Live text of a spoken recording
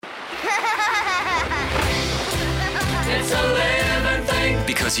It's a living thing.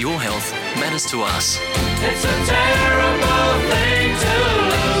 Because your health matters to us. It's a terrible thing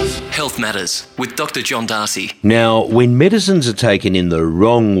to lose. Health Matters with Dr. John Darcy. Now, when medicines are taken in the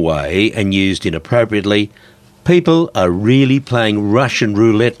wrong way and used inappropriately, people are really playing Russian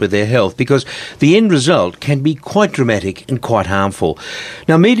roulette with their health because the end result can be quite dramatic and quite harmful.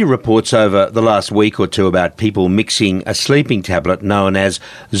 Now, media reports over the last week or two about people mixing a sleeping tablet known as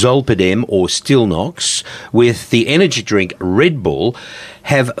Zolpidem or Stilnox with the energy drink Red Bull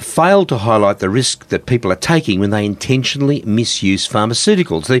have failed to highlight the risk that people are taking when they intentionally misuse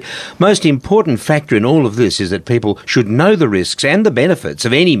pharmaceuticals. The most important factor in all of this is that people should know the risks and the benefits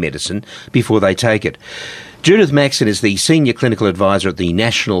of any medicine before they take it. Judith Mackson is the Senior Clinical Advisor at the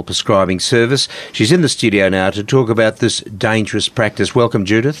National Prescribing Service. She's in the studio now to talk about this dangerous practice. Welcome,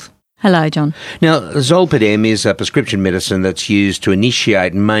 Judith. Hello, John. Now, Zolpidem is a prescription medicine that's used to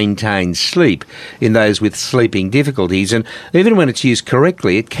initiate and maintain sleep in those with sleeping difficulties, and even when it's used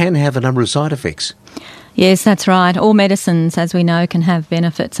correctly, it can have a number of side effects. Yes, that's right. All medicines, as we know, can have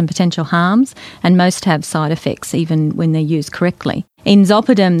benefits and potential harms, and most have side effects even when they're used correctly. In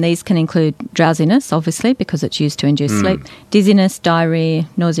Zolpidem, these can include drowsiness, obviously, because it's used to induce sleep, dizziness, diarrhoea,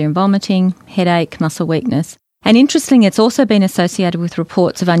 nausea and vomiting, headache, muscle weakness. And interestingly, it's also been associated with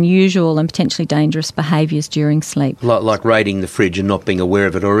reports of unusual and potentially dangerous behaviours during sleep. Like raiding the fridge and not being aware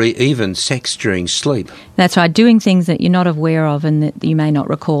of it, or even sex during sleep. That's right, doing things that you're not aware of and that you may not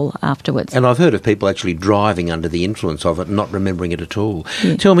recall afterwards. And I've heard of people actually driving under the influence of it and not remembering it at all.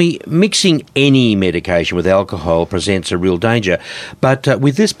 Yeah. Tell me, mixing any medication with alcohol presents a real danger, but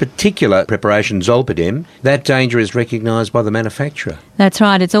with this particular preparation, Zolpidem, that danger is recognised by the manufacturer. That's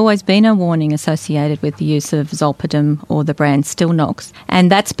right, it's always been a warning associated with the use of Zolpidem or the brand Stilnox,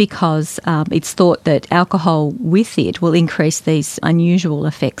 and that's because it's thought that alcohol with it will increase these unusual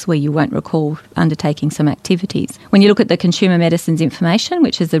effects where you won't recall undertaking some activities. When you look at the consumer medicines information,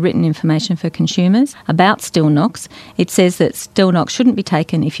 which is the written information for consumers about Stilnox, it says that Stilnox shouldn't be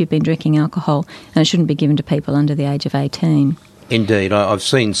taken if you've been drinking alcohol, and it shouldn't be given to people under the age of 18. Indeed, I've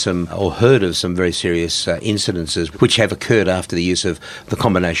seen some or heard of some very serious incidences which have occurred after the use of the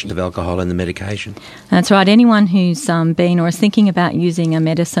combination of alcohol and the medication. That's right. Anyone who's been or is thinking about using a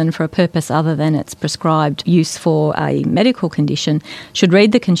medicine for a purpose other than its prescribed use for a medical condition should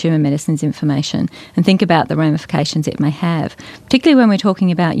read the consumer medicines information and think about the ramifications it may have, particularly when we're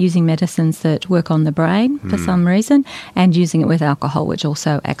talking about using medicines that work on the brain for some reason and using it with alcohol, which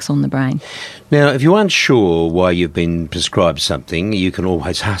also acts on the brain. Now, if you're unsure why you've been prescribed something, you can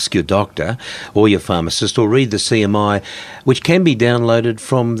always ask your doctor or your pharmacist or read the CMI, which can be downloaded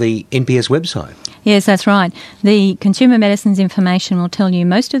from the NPS website. Yes, that's right. The consumer medicines information will tell you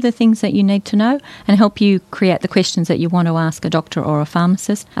most of the things that you need to know and help you create the questions that you want to ask a doctor or a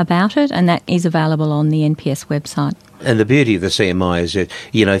pharmacist about it, and that is available on the NPS website. And the beauty of the CMI is that,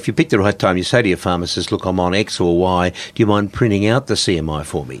 if you pick the right time, you say to your pharmacist, look, I'm on X or Y, do you mind printing out the CMI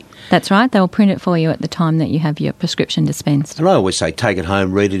for me? That's right. They'll print it for you at the time that you have your prescription dispensed. And I always say, take it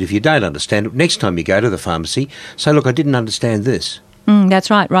home, read it. If you don't understand it, next time you go to the pharmacy, say, look, I didn't understand this. That's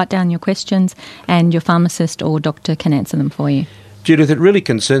right. Write down your questions and your pharmacist or doctor can answer them for you. Judith, it really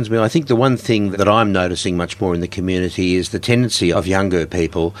concerns me. I think the one thing that I'm noticing much more in the community is the tendency of younger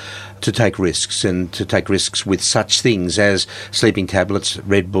people to take risks, and to take risks with such things as sleeping tablets,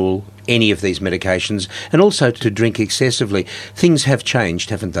 Red Bull, any of these medications, and also to drink excessively. Things have changed,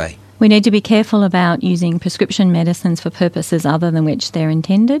 haven't they? We need to be careful about using prescription medicines for purposes other than which they're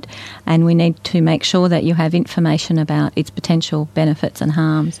intended, and we need to make sure that you have information about its potential benefits and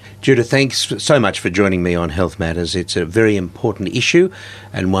harms. Judith, thanks so much for joining me on Health Matters. It's a very important issue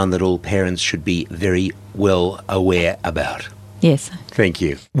and one that all parents should be very well aware about. Yes. Thank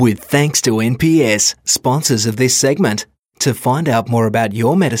you. With thanks to NPS, sponsors of this segment. To find out more about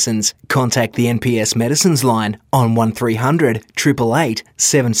your medicines, contact the NPS Medicines line on 1300 888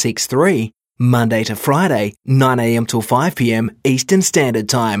 763, Monday to Friday, 9am till 5pm Eastern Standard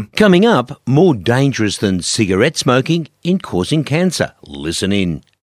Time. Coming up, more dangerous than cigarette smoking in causing cancer. Listen in.